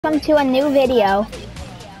Welcome to a new video.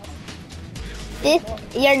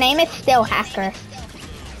 Your name is still Hacker.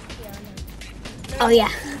 Oh yeah.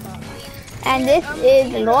 And this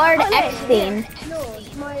is Lord Epstein. No,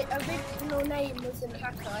 my original name wasn't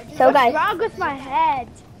Hacker. So guys, what's wrong with my head?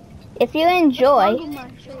 if you enjoy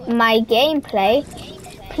my gameplay,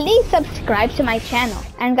 please subscribe to my channel.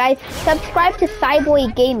 And guys, subscribe to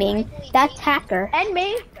Cyboy Gaming. That's Hacker. And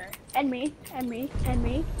me. And me. And me. And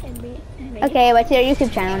me. And me. And me. Okay, what's your YouTube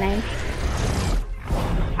channel name?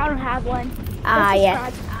 I don't have one. Ah,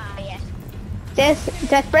 yes.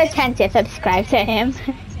 Just pretend to subscribe to him.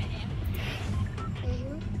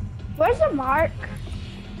 Where's the mark?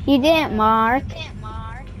 You didn't mark.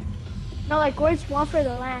 No, like where's one for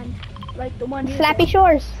the land? Like the one. Slappy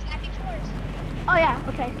Shores. Oh yeah.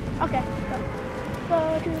 Okay. Okay.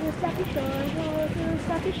 Go to the Slappy Shore. Go to the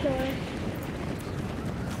Slappy Shore.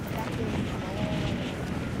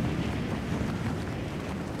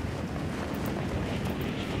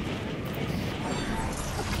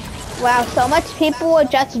 Wow, so much people would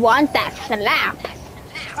just want that slap.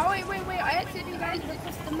 Oh wait, I accidentally landed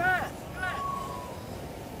across the map.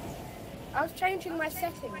 I was changing my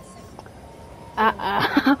settings.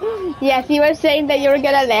 Yes, you were saying that you were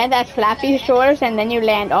gonna land at Slappy Shores and then you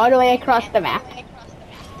land all the way across the map.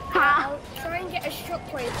 I'll try and get a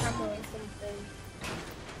shockwave hammer or something.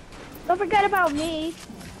 Don't forget about me.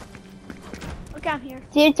 Look out here.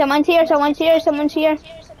 Dude, someone's here, someone's here, someone's here.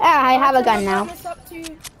 Ah, I have a gun now.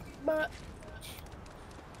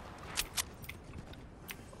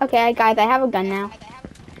 Okay, guys, I have a gun now.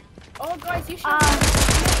 Oh, guys, you should.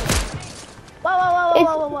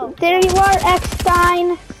 Whoa. There you are,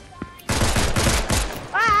 Eckstein.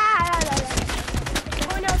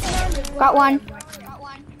 Got one.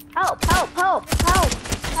 Help.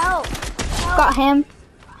 Got him.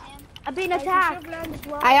 I'm being attacked.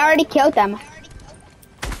 I already killed them.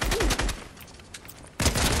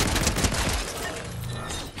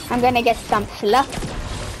 I'm gonna get some sluff.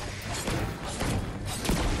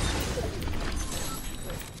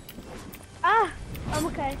 I'm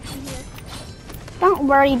okay. I'm here. Don't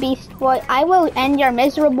worry, Beast Boy. I will end your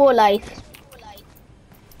miserable life.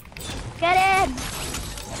 Get in.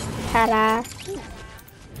 Ta-da.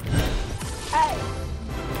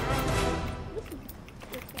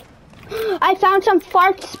 I found some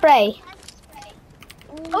fart spray.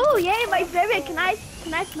 Oh yay, my favorite. Can I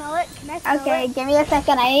smell it? Can I smell it? Okay, give me a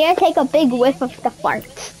second. I need to take a big whiff of the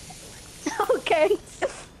farts. Okay.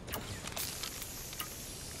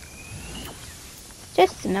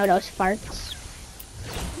 Just smell those farts.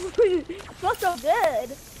 It smells so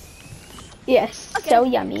good. Yes, Okay. so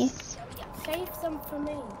yummy. Save some for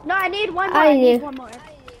me. No, I need one more. I I need do. one more.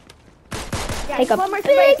 Yeah, Take a one more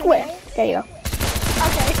big spray. whiff. There you go.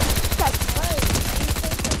 Okay.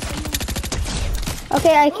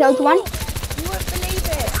 Okay, I killed one. You won't believe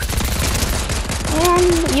it.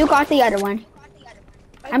 And you got the other one.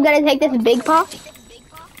 I'm gonna take this big paw.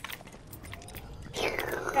 Yeah,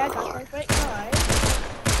 I got this. Wait, guys.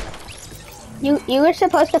 You were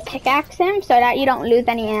supposed to pickaxe him so that you don't lose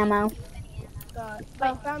any ammo. Wait,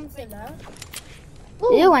 Bamzilla.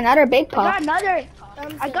 Ooh, another big I paw. got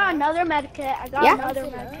another med kit. I got Yeah? another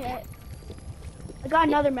med kit. I got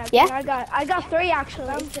another med Yeah? kit. I got three actually.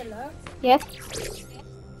 Bamzilla. Yes.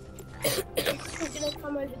 I'm gonna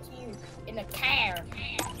come over to you in a car.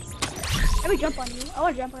 Let me jump on you. I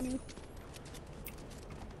want to jump on you.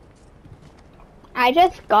 I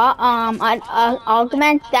just got an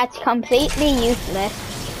augment that's completely useless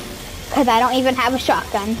because I don't even have a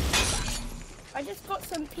shotgun. I just got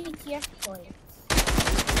some PTS points.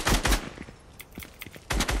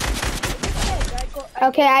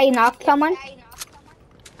 Okay, I knocked someone.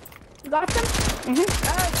 You got some?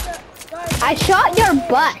 Guys, I shot your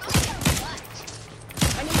butt.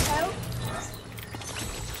 I need help.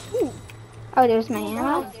 Oh, there's my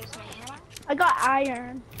ammo. I got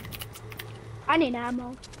iron. I need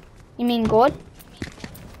ammo. You mean gold?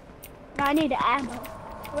 No, I need ammo.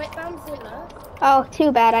 Wait, Bamzilla. Oh,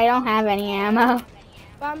 too bad. I don't have any ammo.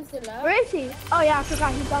 Bamzilla. Where is he? Oh yeah, I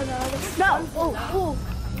forgot he's on the other. No. Oh.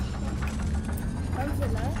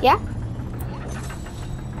 Bamzilla. Yeah?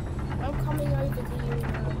 I'm coming over to you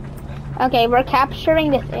now. Okay, we're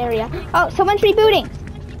capturing this area. Oh, someone's rebooting.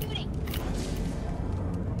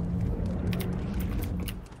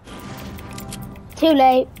 Too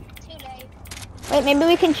late. Wait, maybe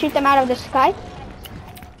we can shoot them out of the sky?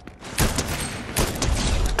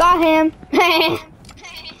 Got him.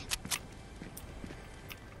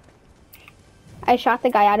 I shot the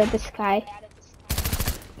guy out of the sky.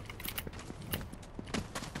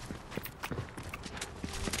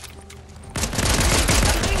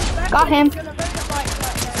 Got him. He's on a motorbike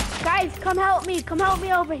right Guys, come help me. Come help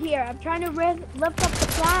me over here. I'm trying to lift up the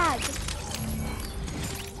flag.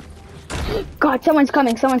 God, someone's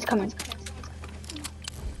coming. Someone's coming.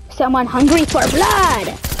 Someone hungry for blood.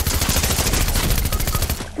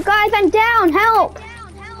 Guys, I'm down. Help.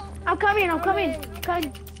 I'm coming. I'm coming.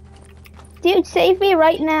 Come. Dude, save me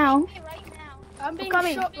right now. I'm being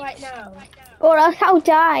coming. shot right now. Or else I'll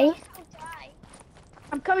die.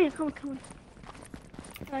 I'm coming. I'm coming.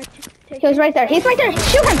 Coming. He was right there. He's right there.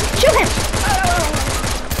 Shoot him. Shoot him.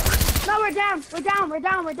 No, we're down. We're down. We're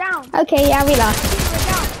down. We're down. Okay, yeah, we lost. We're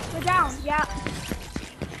down. We're down. Yeah.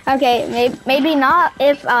 Okay, maybe not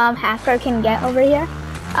if Hacker can get over here.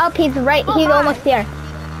 Oh, he's right. Oh, He's hi. almost there.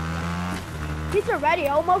 He's already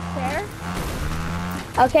almost there.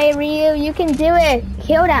 Okay, Ryu, you can do it.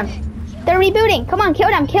 Kill them. They're rebooting. Come on, kill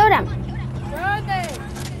them. Kill them. Where are they?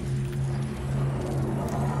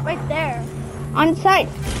 Right there. On site.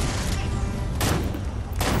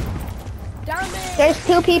 Down there. There's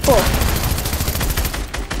 2 people.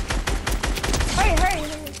 Hurry, hurry.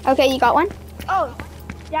 Okay, you got one. Oh,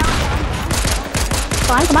 down.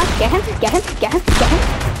 Come on. Get him. Get him. Get him.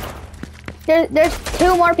 Get him. There's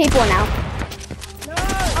 2 more people now. No.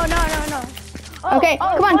 Oh, no. Oh, Okay, oh,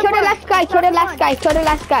 come on. one Kill the more. last guy. Kill the last guy. Kill the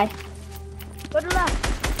last guy. Go to the left.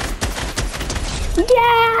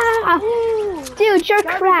 Yeah. Ooh. Dude, you're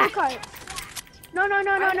Got a cracked. reboot card. No.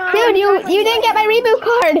 Dude, you didn't get my reboot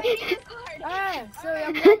card. Ah, sorry,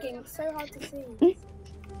 I'm lagging. It's so hard to see.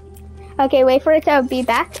 Okay, wait for it to be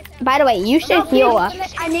back. By the way, you should heal up.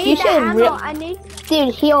 I You need should that ammo. real- I need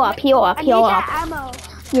Dude, heal up. Heal up. Heal that up. ammo.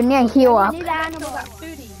 You need to heal I up. need that ammo. That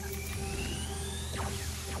foodie.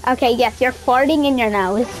 Okay, yes, you're farting in your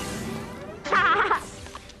nose.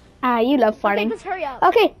 Ah, you love Okay, farting. just hurry up.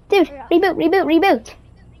 Okay, dude, Hurry up. reboot.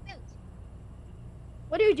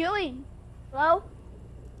 What are you doing? Hello?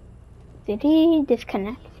 Did he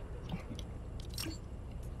disconnect?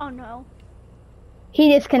 Oh no. He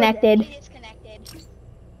disconnected.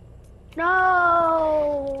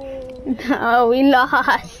 No. Oh, we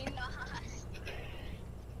lost.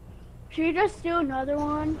 Should we just do another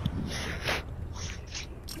one?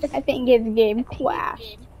 I think his game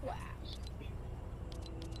crashed.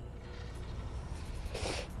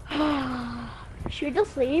 Should we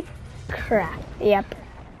just leave? Crap. Yep.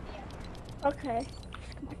 Okay.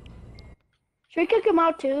 Should we kick him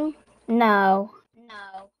out too? No.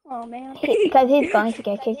 Oh man. Because he's going to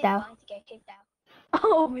get kicked out.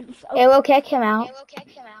 Oh, It will kick him out.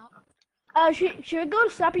 should we go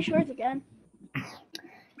to Slappy Shores again?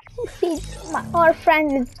 Our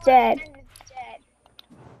friend is dead.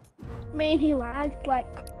 Man, he lagged like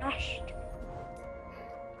crashed.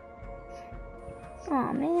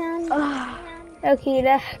 Oh man. Ugh. Okay,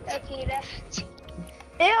 left.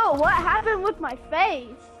 Ew, what happened with my face?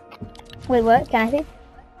 Wait, what? Can I see?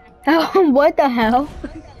 Oh, what the hell?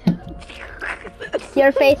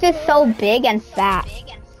 Your face is so big and fat.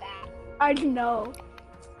 I know.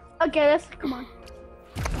 Okay, let's come on.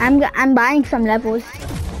 I'm buying some levels.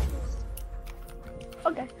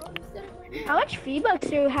 Okay. How much V-Bucks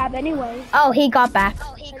do you have anyway? Oh, he got back.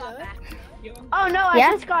 Oh no, I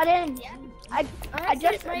Yeah? just got in. I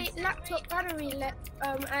just my laptop battery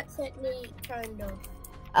accidentally turned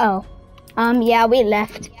off. Oh. Yeah, we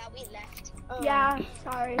left. Oh. yeah,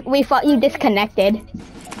 sorry. We thought you disconnected.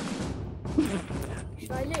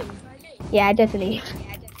 Should I leave? Yeah, just leave.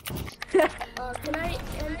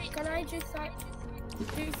 Can I just like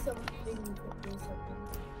do something quickly?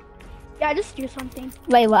 Yeah, just do something.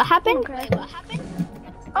 Wait, what happened? Okay.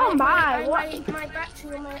 Oh my! What? My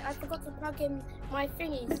battery on I forgot to plug in my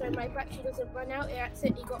thingy, so my battery doesn't run out. It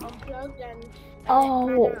accidentally got unplugged and it Oh.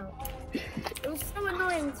 ran out. It was so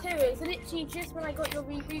annoying too. It was literally just when I got your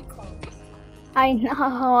reboot card. I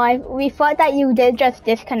know. We thought that you did just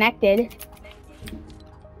disconnected.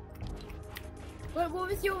 But what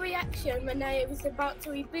was your reaction when I was about to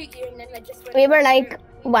reboot you and then I just went We were like,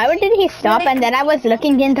 why did he stop? And then I was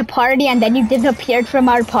looking in the party and then you disappeared from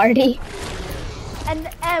our party. And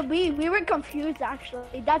we were confused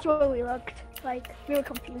actually. That's where we looked. Like we were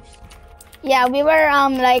confused. Yeah, we were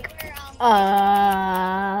like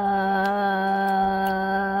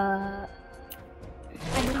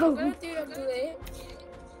I know. I'm gonna do a glitch.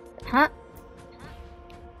 huh?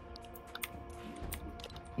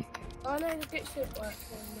 Oh no, the glitch should work.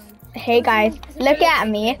 Hey guys, look at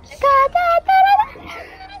me.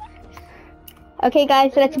 Okay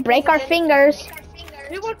guys, let's break our fingers.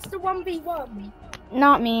 Who wants the 1v1?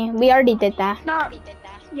 Not me. We already did that. Not.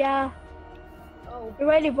 Yeah. Oh, We're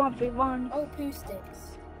ready 1v1. oh, poo sticks.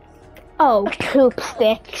 Oh, poop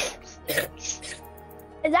sticks.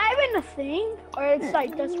 Is that even a thing, or it's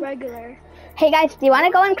like just regular? Hey guys, do you want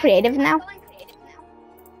to go in creative now?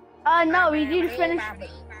 No, we need to finish.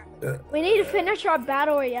 We need to finish our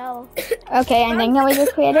battle royale. Okay, and then can we do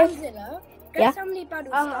creative? Ramzilla, Yeah. guess how many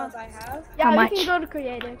battle stars I have? Yeah, How we much? can go to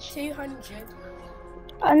creative. 200.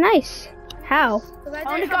 Oh, nice. How? Because I Oh don't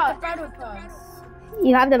my have God. the battle pass.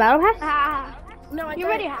 You have the battle pass? Ah. No, I You don't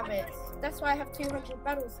already have it. That's why I have 200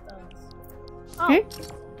 battle stars. Oh.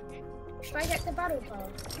 Should I get the battle pass?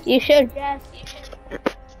 You should. Yes.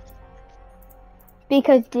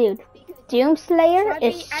 Because, dude, Doomslayer Should I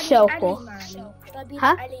is be Ali so Ali cool. Man? Should I be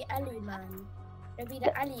Huh? the Ali Ali man? Should I be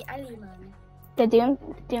the Ali Ali man? The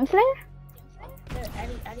Doomslayer? No,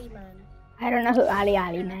 Ali Ali man. I don't know who Ali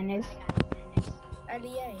Ali Man is.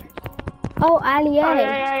 Ali A. Oh, Ali A.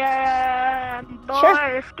 Yeah. Sure.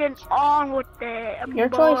 Boy, let's get on with it. I'm Your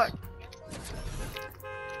bored. choice.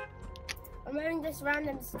 I'm wearing this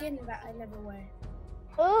random skin that I never wear.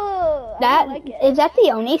 Oh, I That don't like it. is that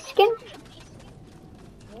the Oni skin?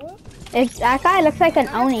 What? That guy looks like an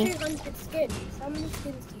I have Oni. 200 skins. How many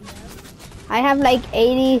skins do you have? I have like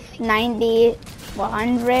 80, 90,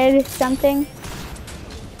 100 something.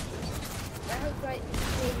 I have like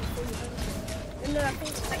maybe 300. No, I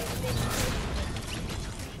think it's like maybe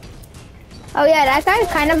 300. Oh yeah, that guy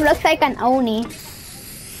kind of looks like an Oni.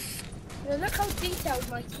 No, look how detailed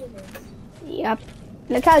my skin is. Yep.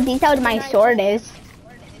 Look how detailed my sword is.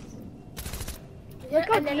 Look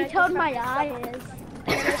how And then I detailed just my have eye is. the-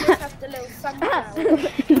 And I just have the little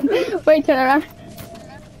sunflower. Wait, turn around.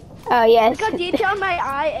 Oh yes. Look how detailed my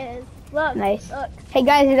eye is. Look. Nice. Look. Hey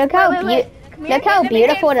guys, look how Wait. Come here. look how Let me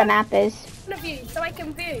beautiful get the map is. One of you, so I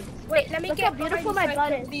can view. Wait, let me Look get how beautiful behind my so I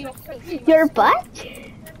butt can is. view your Your butt?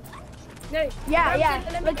 No. Yeah.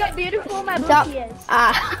 Let me Look how get- beautiful my Stop. booty is.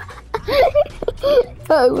 Ah.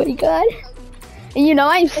 Oh my god. You know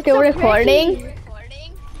I'm still so recording. pretty.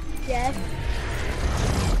 Yes.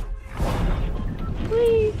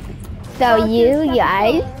 Whee. So Oh, you dude,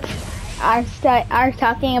 guys are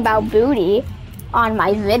talking about booty on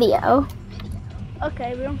my video.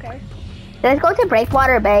 Okay, we don't care. Let's go to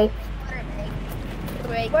Breakwater Bay.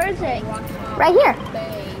 Where is it? Right here.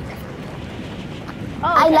 Oh,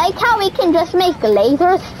 I okay. like how we can just make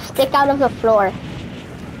lasers stick out of the floor.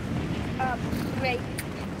 Great.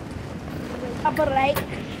 A break.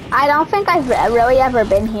 I don't think I've really ever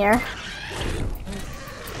been here.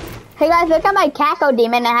 Hey guys, look at my Caco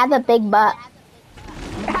demon. It has a big butt.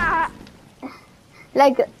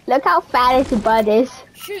 Like, look how fat its butt is.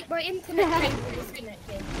 Shoot, my internet cable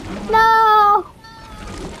disconnected. No!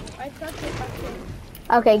 I plugged it back in.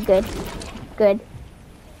 Okay, good. Good.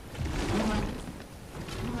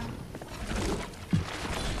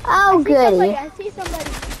 Oh, goody. I see somebody.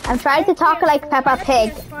 I'm trying to talk like Peppa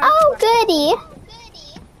Pig. Oh, goody.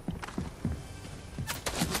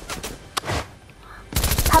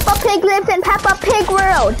 Peppa Pig lives in Peppa Pig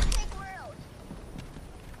world.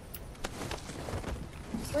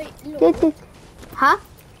 Wait, no. Huh?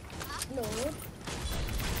 No.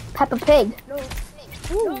 Peppa Pig. No.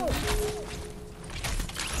 No.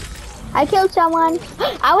 I killed someone.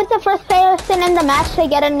 I was the first person in the match to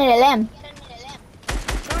get an LM.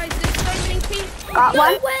 Guys, there's so many people. Got No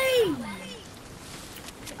one? way!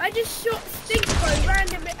 I just shot Stinko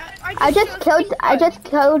random. I just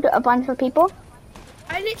killed a bunch of people.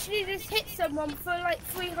 I literally just hit someone for like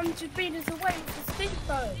 300 meters away with a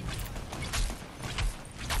Stinko.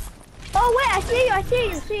 Oh wait, I see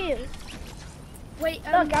you. Wait,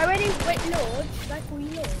 Look, I already. wait, Lord. Should I call you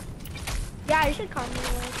Lord? Yeah, you should call me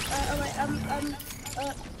one.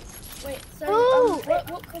 Wait, so, Ooh.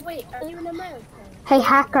 wait, are you in America? Hey,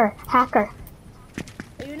 hacker. Are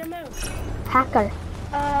you in America? Hacker.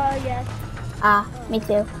 Yes. Me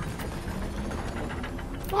too.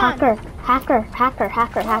 Come on. Hacker. What?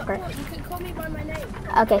 You can call me by my name.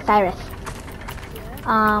 Okay, Cyrus.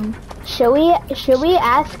 Should we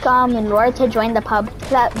ask Laura to join the pub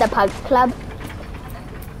club? No. Oh,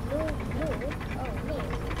 no.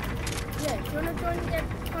 Yeah, do you want to join the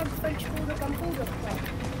pub French Bulldog and Bulldog Club?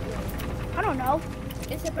 I don't know.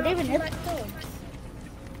 It's about even you if- like dogs.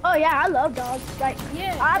 Oh yeah, I love dogs. Like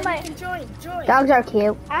Yeah, I then might. you can join. Dogs are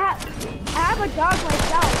cute. I have a dog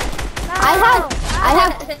myself. No.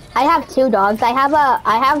 I have two dogs. I have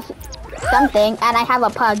something, and I have a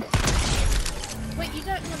pug. Wait, you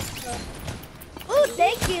don't have a pug. Oh,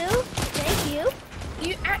 thank you.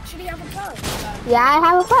 You actually have a pug? Yeah, I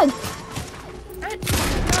have a pug.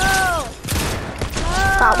 Actually, No.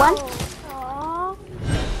 Got one? Aw.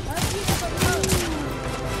 why do you have a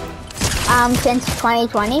pug? Since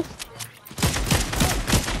 2020. Look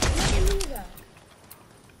at me there.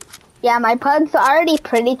 Yeah, my pug's already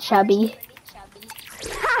pretty chubby.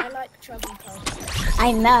 I like chubby pugs.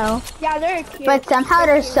 I know, Yeah, they're cute. but somehow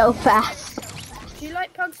they're so fast. Do you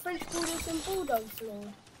like pugs, French bulldogs, and bulldogs, Lord?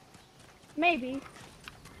 Maybe.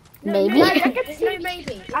 Maybe. No, I can there's no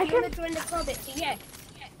maybe. If I you want can- to join the club, it's a yes.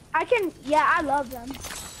 Yeah, I love them.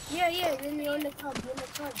 Yeah, then you're in the club,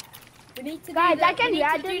 We need to Guys, do the, I can we need to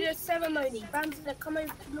random- do the ceremony. Bamsla, come over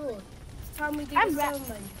to Lord. It's time we do I'm the ra-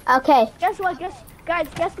 ceremony. Okay, Guess what?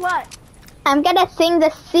 Guess what? I'm gonna sing the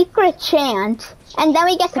secret chant, and then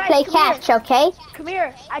we get to Guys, play come here. catch, okay? Come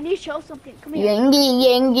here. I need to show something. Come here. Yingy,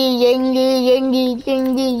 yingy, yingy, yingy,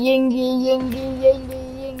 yingy, yingy, yingy,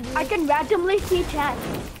 yingy, yingy. I can randomly see chat.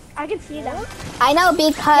 I can see them. I know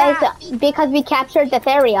because we captured this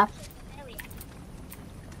area.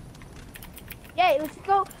 Yay,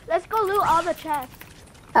 let's go loot all the chests.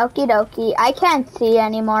 Okie dokie. I can't see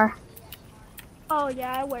anymore. Oh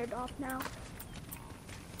yeah, I wear it off now.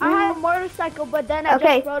 I had a motorcycle, but then I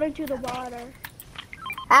Okay. just rode into the water.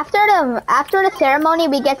 After the ceremony,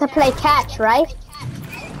 we get to play catch, right?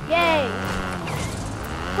 Yay!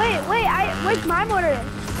 Wait, where's my motorcycle?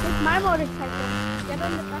 Get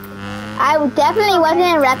on the back of the I definitely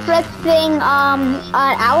wasn't referencing an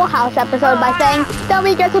Owl House episode by saying that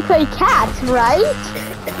we get to play catch, right?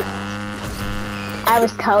 I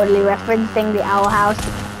was totally referencing the Owl House.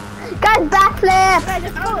 Guys, backflip! Guys,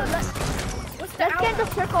 let's go. What's the Let's get in the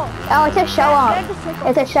circle. Oh, it's a show off. Get in the circle.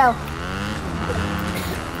 It's a show.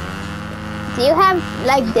 Do you have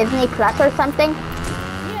like Disney Plus or something?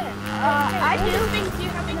 Yeah. I What do. things do you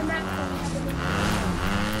have in the map that we have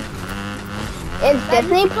in the Is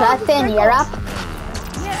Disney go Plus to the in circle. Europe?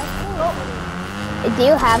 Yeah, of course. Do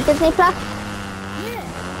you have Disney Plus?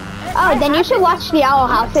 Yeah. Oh, then you should watch the Owl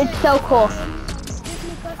House. It's so cool.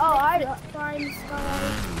 Disney Plus, Oh, Netflix, Prime,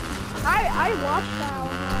 Sky. I watched that one.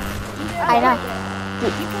 I know.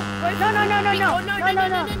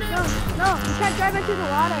 No. You can't drive into the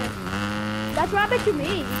water. That's what happened to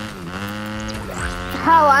me.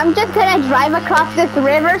 Oh, I'm just gonna drive across this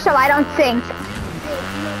river so I don't sink.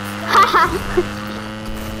 Haha.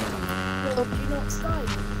 Do you know what Sky is?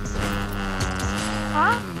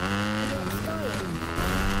 Huh? Do you know what Sky is?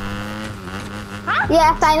 Huh?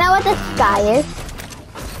 Yes, I know what the sky is.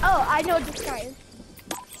 Oh, I know what this guy is.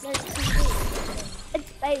 No, the TV. It's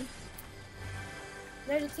space.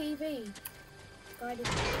 No, the TV. Sky is.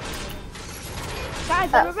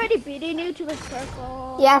 Guys, I'm already beating you to the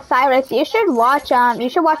circle. Yeah, Cyrus, you should watch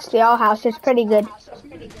the Owl House. It's pretty good.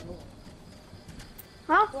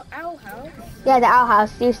 Huh? What, Owl House? Yeah, the Owl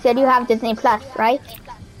House. You said you have Disney Plus, right?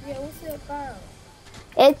 Yeah, what's it about?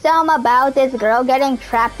 It's about this girl getting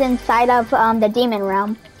trapped inside of the demon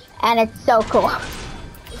realm, and it's so cool.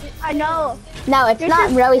 I know. No, it's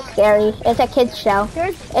not really scary. It's a kids show.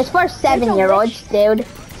 It's for 7-year-olds, dude.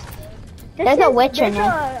 There's a witch in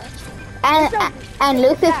it. And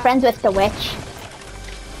Luce is friends with the witch.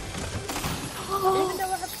 Even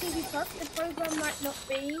though I have TV Plus, the program might not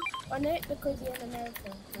be on it because you're in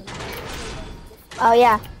America. Oh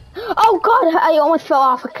yeah. Oh god, I almost fell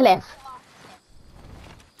off a cliff.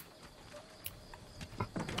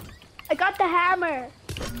 I got the hammer.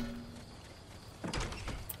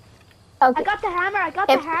 Okay. I got the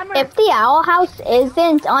hammer. If the Owl House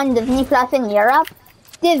isn't on Disney Plus in Europe,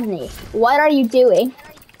 Disney, what are you doing?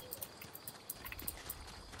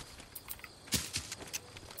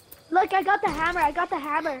 Look, I got the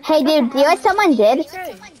hammer. Hey dude, do you know what someone did?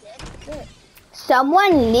 Okay. Good.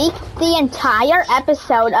 Someone leaked the entire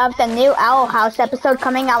episode of the new Owl House episode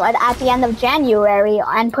coming out at the end of January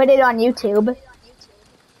and put it on YouTube.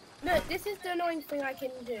 Look, this is the annoying thing I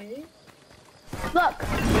can do. Look.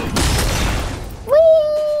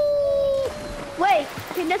 Whee! Wait,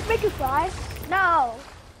 can this make you fly? No.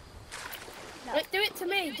 Look, do it to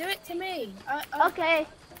me. Do it to me. Okay.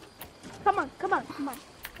 Come on.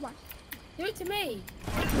 Do it to me.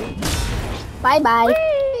 Bye bye.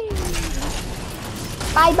 Whee!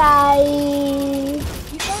 Bye bye.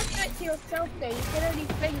 You can't do it to yourself though. You can only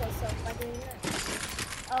fling yourself by doing that.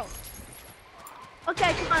 Oh.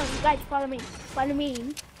 Okay, come on, guys, follow me.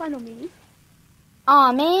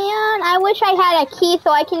 Aw man, I wish I had a key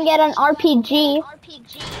so I can get an RPG.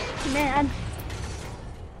 Man.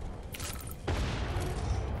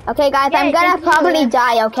 Okay guys, I'm Yay, gonna thank you. probably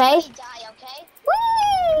die, okay?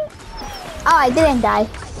 Whee! Oh, I didn't die.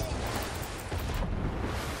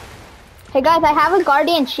 Hey guys, I have a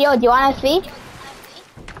guardian shield. Do you wanna see?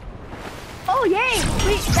 Oh, yay!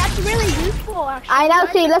 Wait, that's really useful, actually. I know,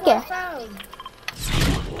 see, look it.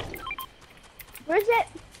 Where's it?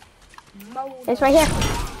 It's right here.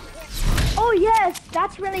 Oh, yes,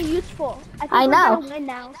 that's really useful. think I we're know. gonna win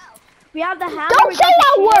now. We have the hammer. Don't say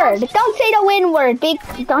that word! Don't say the win word.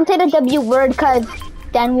 Don't say the W word, cause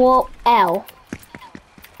then we'll L.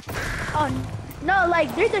 Oh, no,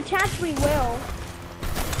 like, there's a chance we will.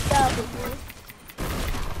 No.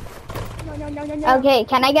 Okay,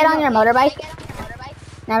 can I get on your motorbike?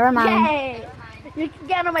 Never mind. Yay! You can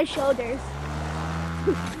get on my shoulders.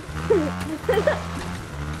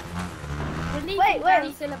 Wait.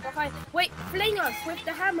 Behind. Wait, fling us with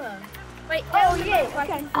the hammer. Wait. Oh yeah.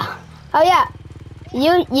 Okay. Oh yeah.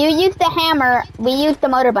 You use the hammer. We use the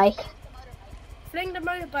motorbike. Fling the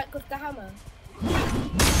motorbike with the hammer.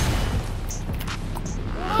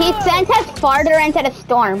 He sent us farther into the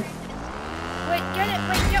storm. Wait, get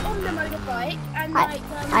on the motorbike and like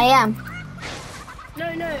I am. No,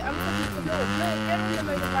 I'm talking to Lord. No, get on the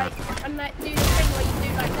motorbike and like do the thing where you do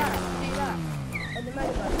like that. Do that on the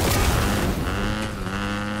motorbike.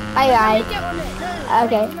 Hi guys. Get on it. No.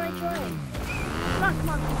 Okay. Can I drive? Come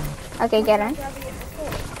on. Okay, get in.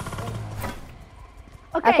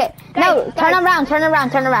 Okay. No, Guys, turn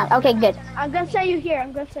around. Okay, good. I'm gonna send you here.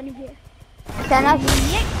 Send us.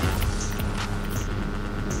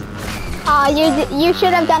 Oh, you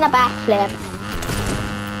should have done a backflip.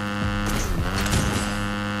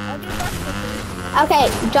 Okay,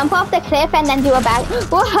 jump off the cliff and then do a back.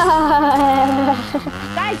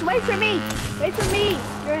 Guys, wait for me.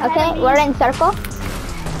 Okay, we're in circle.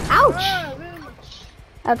 Ouch.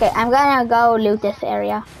 Okay, I'm gonna go loot this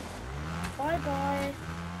area. Bye.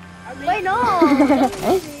 Wait, no.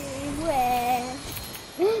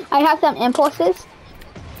 I have some impulses.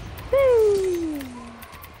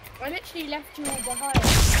 I literally left you all behind.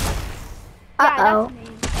 Uh-oh.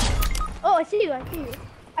 Oh, I see you.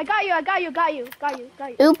 I got you.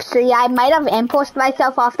 Oopsie, I might have impulsed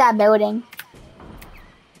myself off that building.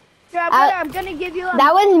 Yeah, I'm gonna give you.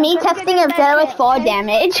 That was me testing if there was fall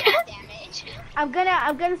damage. I'm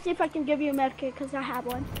gonna see if I can give you a medkit because I have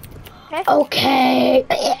one. Okay.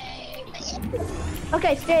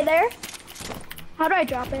 Okay, stay there. How do I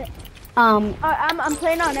drop it? I'm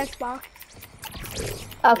playing on Xbox.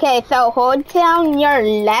 Okay, so hold down your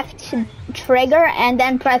left trigger and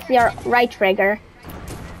then press your right trigger.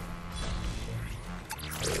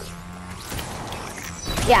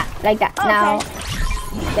 Yeah, like that. Okay. Now,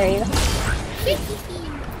 there you go.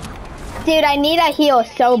 Dude, I need a heal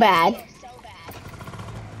so bad.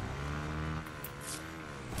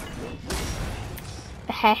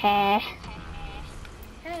 Hehe.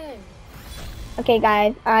 Okay,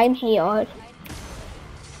 guys, I'm healed.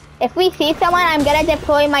 If we see someone, I'm gonna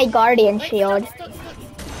deploy my guardian shield. Stop.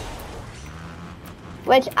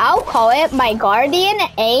 Which I'll call it my guardian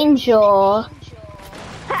angel.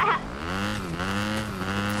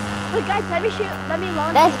 Wait, guys, let me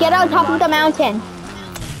launch. Let's get on top of the mountain.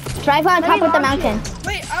 Drive on top of the mountain.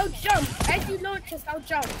 Wait, I'll jump. As you launch us, I'll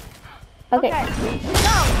jump. Okay.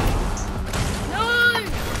 No.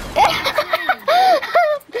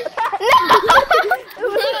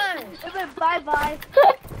 It went bye-bye.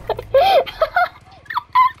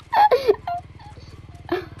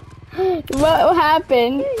 What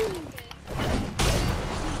happened?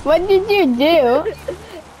 What did you do?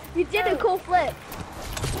 You did a cool flip.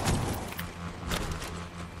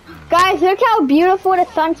 Guys, look how beautiful the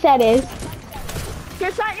sunset is.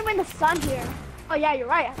 There's not even the sun here. Oh yeah, you're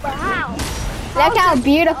right. But how? Look how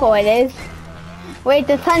beautiful it is. Wait,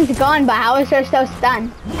 the sun's gone, but how is there still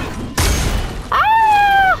sun?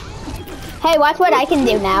 Ah! Hey, watch what I can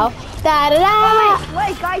do now. Da da da! Oh,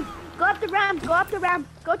 wait, guys, go up the ramp.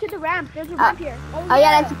 Go to the ramp. There's a ramp here. Oh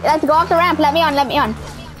yeah, let's go off the ramp. Let me on.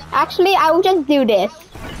 Actually, I will just do this.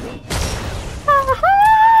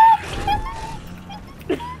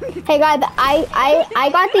 Hey guys, I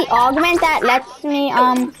got the augment that lets me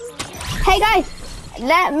Hey guys,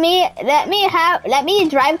 let me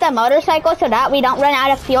drive the motorcycle so that we don't run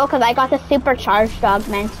out of fuel because I got the supercharged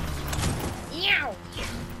augment. Meow.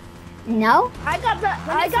 No? I got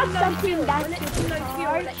something that's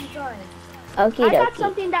supercharged. Okay, I got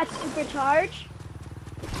something that's supercharged.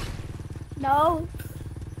 No.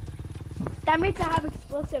 That means I have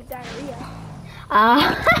explosive diarrhea.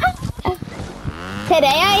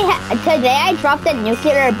 Today I dropped a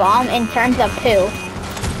nuclear bomb in terms of poo.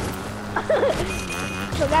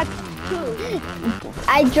 So that's 2.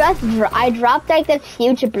 I dropped like this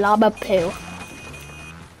huge blob of poo.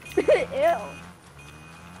 Ew.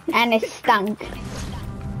 And it stunk.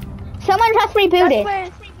 Someone just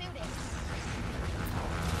rebooted.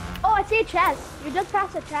 Oh, I see a chest. You just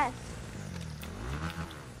passed a chest.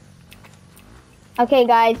 Okay,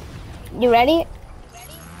 guys, you ready?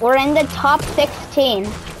 We're in the top 16.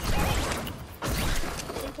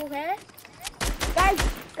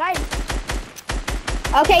 Guys.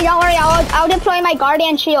 Okay, don't worry. I'll deploy my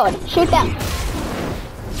guardian shield. Shoot them.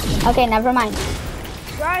 Okay, never mind.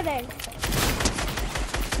 Where are they?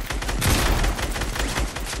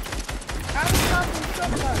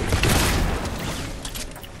 shotgun.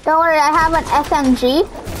 Don't worry, I have an SMG.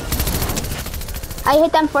 I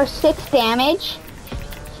hit them for 6 damage.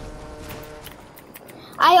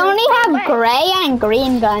 I only have gray and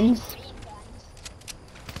green guns.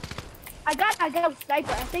 I got a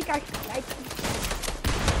sniper. I think I can snipe them.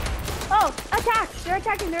 Oh, attack! They're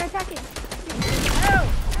attacking. Oh,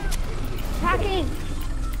 attacking.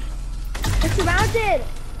 They're surrounded.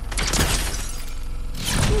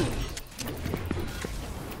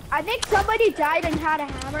 I think somebody died and had a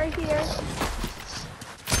hammer here.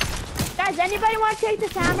 Guys, anybody want to take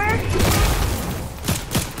this hammer?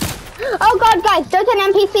 Oh god, guys, there's an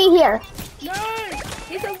NPC here. No,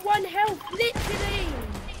 he's a 1 health, literally.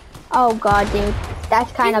 Oh god, dude,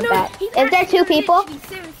 that's kind of bad. He's Is there 2 people?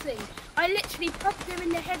 Seriously, I literally popped him in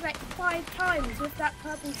the head like 5 times with that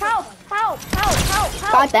purple Help! shotgun.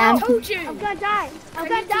 Help! Got them. I told you. I'm gonna die. I'm Can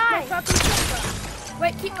gonna you keep my die. purple shotgun?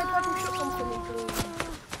 Wait, keep my purple shotgun for me,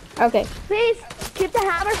 please. Okay. Please keep the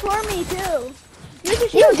hammer for me too.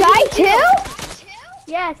 You died too?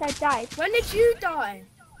 Yes, I died. When did you die?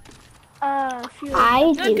 Few.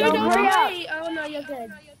 I No, do don't not. worry. Oh no, you're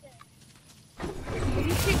dead. If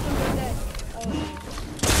you shoot them, you're dead.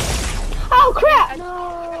 Oh crap!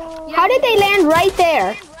 No. How did they land right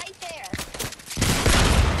there?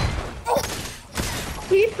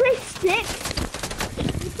 Do you play stick?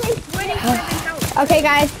 You play stick? Okay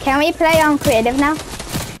guys, can we play on creative now?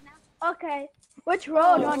 Okay. Which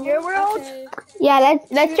road? On your world? Okay. Yeah,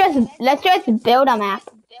 let's just build a map.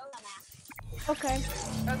 Okay.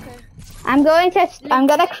 Okay. I'm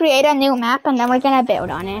gonna create a new map and then we're gonna build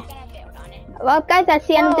on it. Well guys, that's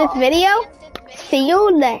the end of this video. See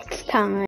you next time.